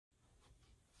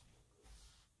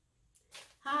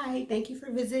Hi, thank you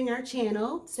for visiting our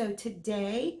channel. So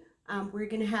today we're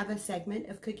going to have a segment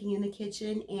of cooking in the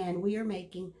kitchen, and we are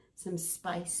making some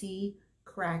spicy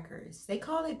crackers. They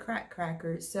call it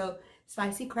crackers, so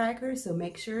spicy crackers. So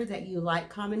make sure that you like,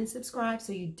 comment, and subscribe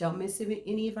so you don't miss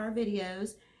any of our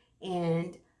videos.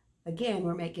 And again,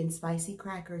 we're making spicy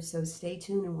crackers, so stay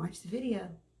tuned and watch the video.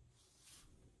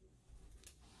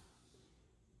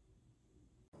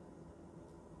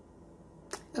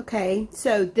 Okay,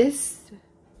 so this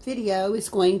video is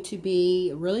going to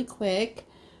be really quick.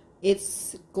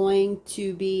 It's going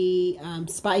to be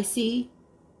spicy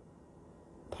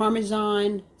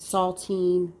Parmesan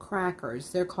saltine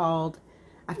crackers. They're called,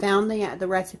 I found the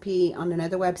recipe on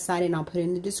another website and I'll put it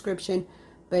in the description,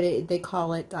 but they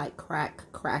call it like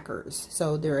crackers,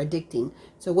 so they're addicting.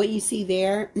 So what you see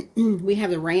there, we have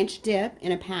the ranch dip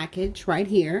in a package right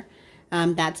here.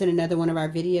 That's in another one of our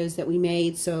videos that we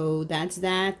made, so that's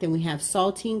that. Then we have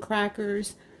saltine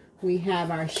crackers. We have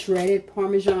our shredded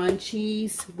Parmesan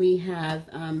cheese. We have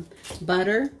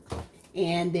butter.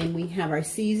 And then we have our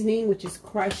seasoning, which is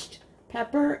crushed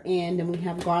pepper. And then we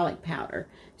have garlic powder.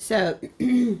 So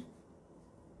the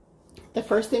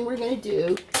first thing we're going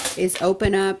to do is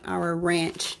open up our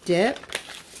ranch dip.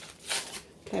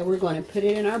 Okay, we're going to put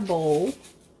it in our bowl.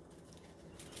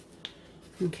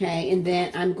 Okay, and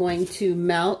then I'm going to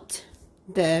melt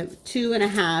the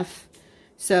 2.5.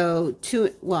 So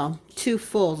two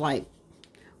full, like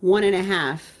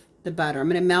 1.5 the butter. I'm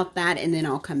going to melt that and then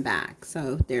I'll come back.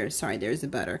 So there's the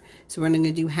butter. So we're going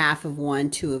to do half of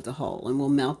one, 2 of the whole, and we'll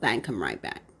melt that and come right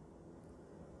back.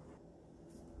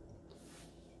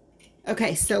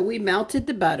 Okay, so we melted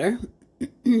the butter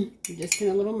just in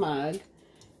a little mug,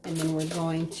 and then we're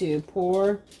going to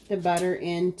pour the butter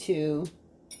into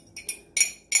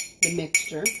the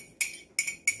mixture.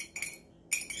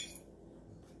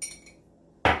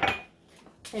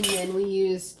 And then we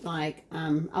used, like,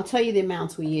 I'll tell you the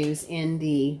amounts we use in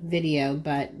the video,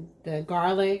 but the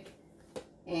garlic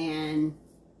and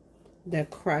the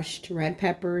crushed red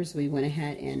peppers, we went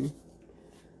ahead and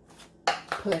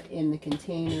put in the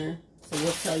container. So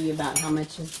we'll tell you about how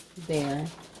much is there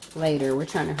later. We're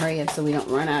trying to hurry up so we don't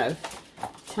run out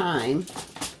of time.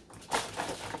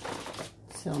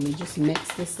 So let me just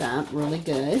mix this up really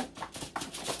good.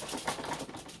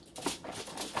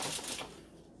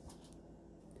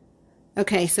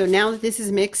 Okay, so now that this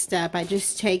is mixed up, I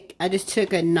just took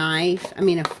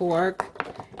a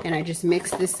fork, and I just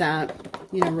mixed this up,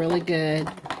 really good.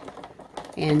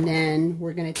 And then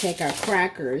we're going to take our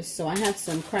crackers. So I have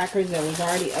some crackers that was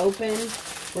already open.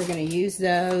 We're going to use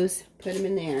those, put them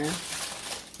in there.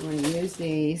 We're going to use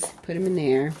these, put them in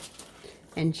there,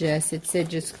 and it said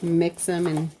just mix them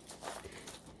and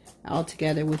all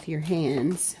together with your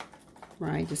hands,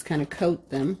 right? Just kind of coat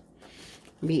them.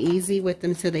 Be easy with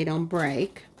them so they don't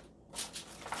break.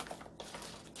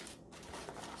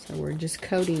 So we're just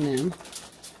coating them.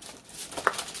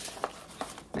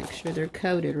 Make sure they're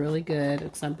coated really good.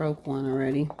 Looks like I broke one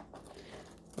already.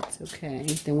 That's okay.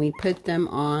 Then we put them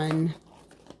on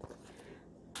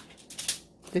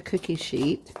the cookie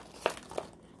sheet.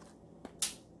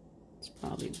 It's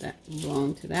probably that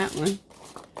belong to that one.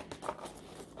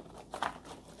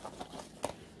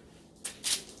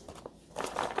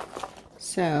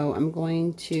 So I'm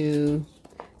going to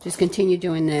just continue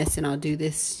doing this, and I'll do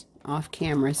this off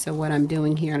camera. So what I'm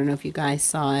doing here, I don't know if you guys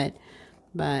saw it,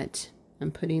 but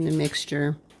I'm putting the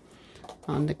mixture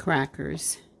on the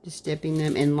crackers, just dipping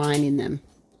them and lining them.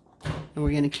 And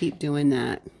we're going to keep doing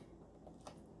that.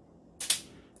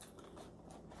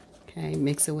 Okay,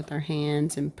 mix it with our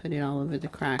hands and put it all over the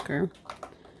cracker.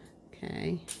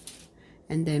 Okay,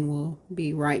 and then we'll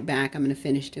be right back. I'm going to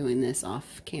finish doing this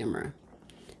off camera.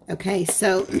 Okay,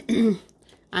 so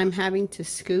I'm having to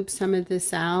scoop some of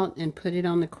this out and put it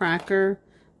on the cracker,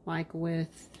 like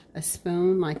with a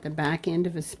spoon, like the back end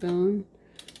of a spoon.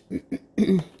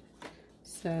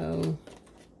 So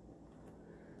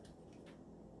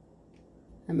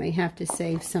I may have to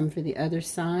save some for the other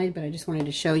side, but I just wanted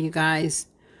to show you guys,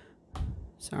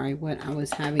 what I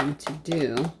was having to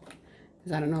do,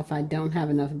 because I don't know if I don't have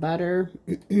enough butter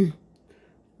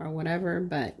or whatever,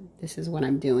 but this is what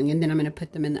I'm doing. And then I'm going to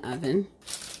put them in the oven.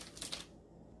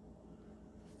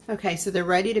 Okay, so they're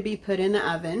ready to be put in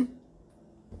the oven.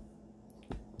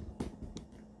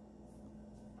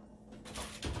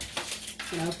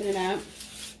 And open it up,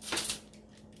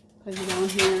 put it on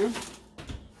here.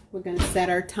 We're going to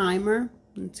set our timer.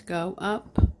 Let's go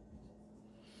up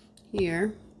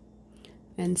here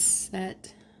and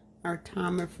set our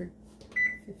timer for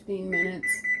 15 minutes.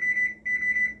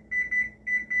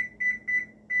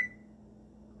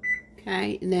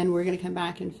 Okay, and then we're going to come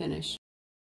back and finish.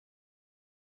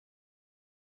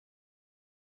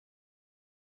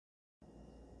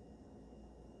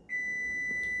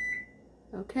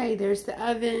 Okay, there's the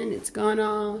oven. It's gone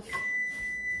off.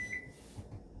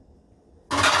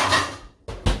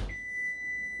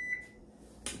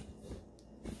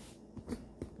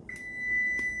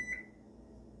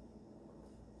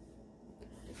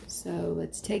 So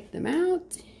let's take them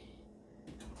out.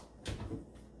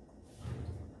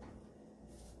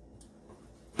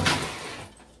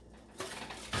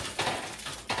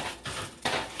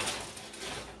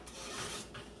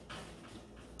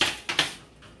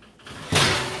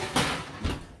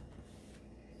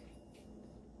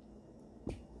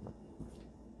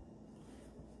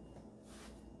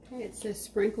 Okay, it says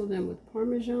sprinkle them with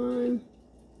Parmesan.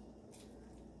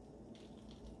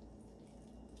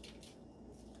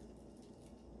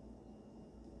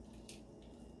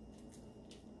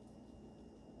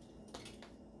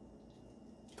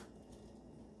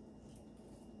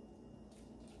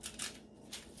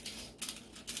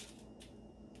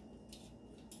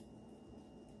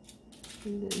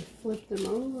 And then flip them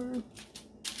over.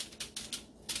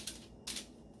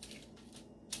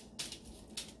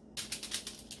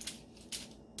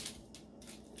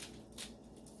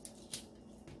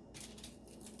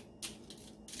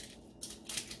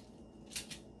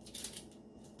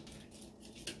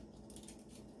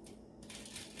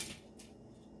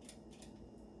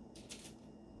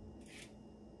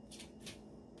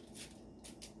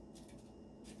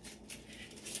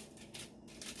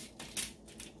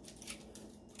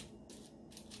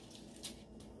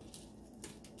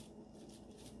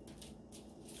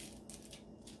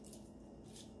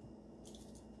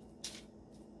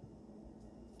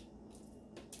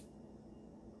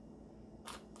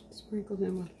 Sprinkle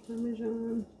them with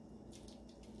Parmesan.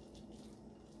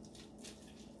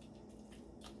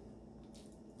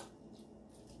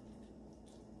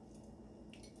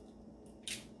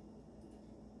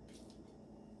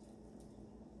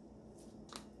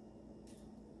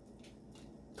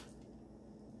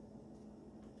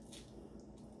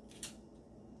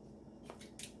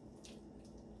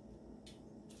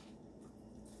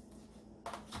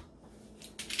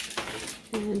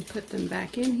 And put them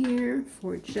back in here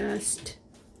for just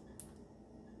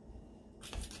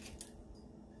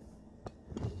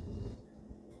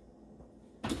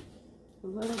a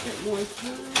little bit more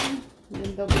time, and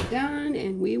then they'll be done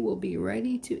and we will be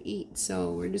ready to eat.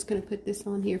 So we're just going to put this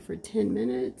on here for 10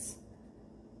 minutes.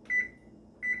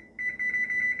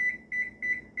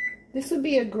 This would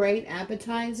be a great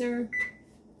appetizer.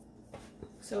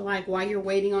 So like while you're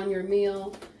waiting on your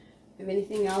meal, if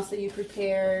anything else that you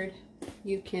prepared,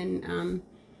 you can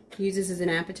use this as an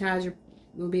appetizer.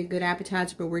 It will be a good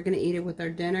appetizer, but we're going to eat it with our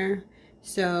dinner.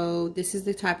 So this is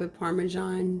the type of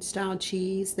Parmesan style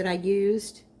cheese that I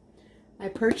used. I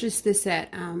purchased this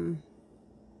at,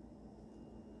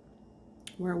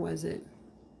 where was it?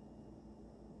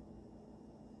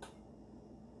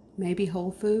 Maybe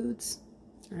Whole Foods.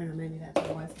 I don't know, maybe that's what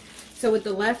it was. So with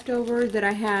the leftover that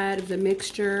I had of the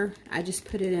mixture, I just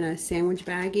put it in a sandwich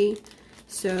baggie.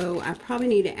 So I probably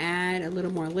need to add a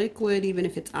little more liquid, even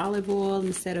if it's olive oil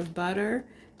instead of butter,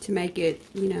 to make it,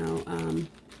 you know,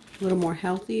 a little more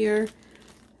healthier.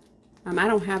 I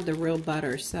don't have the real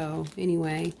butter, so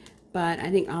anyway, but I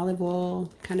think olive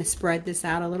oil kind of spread this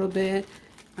out a little bit.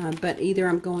 But either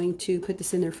I'm going to put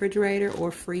this in the refrigerator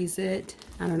or freeze it.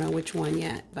 I don't know which one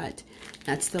yet, but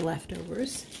that's the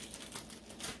leftovers.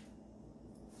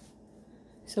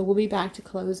 So we'll be back to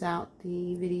close out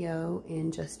the video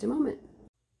in just a moment.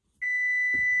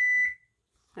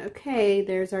 Okay,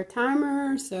 there's our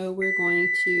timer. So we're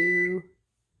going to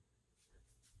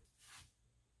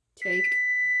take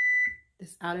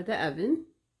this out of the oven.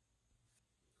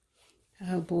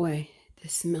 Oh boy,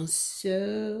 this smells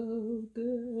so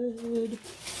good.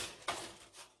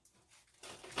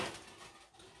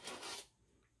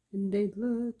 And they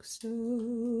look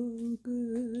so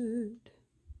good.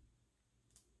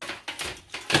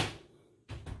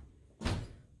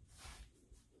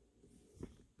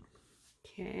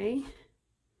 Okay,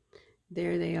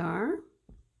 there they are,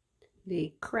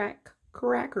 the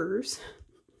crackers.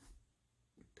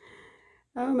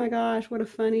 Oh my gosh, what a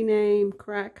funny name,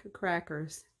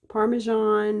 crackers.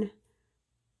 Parmesan,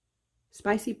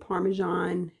 spicy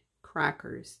Parmesan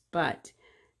crackers. But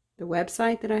the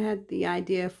website that I had the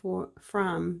idea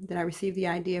that I received the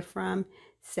idea from,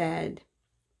 said,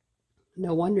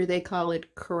 no wonder they call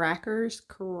it crackers.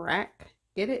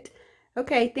 Get it?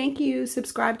 Okay, thank you.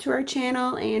 Subscribe to our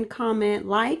channel and comment,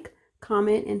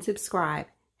 comment, and subscribe.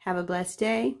 Have a blessed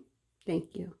day.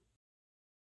 Thank you.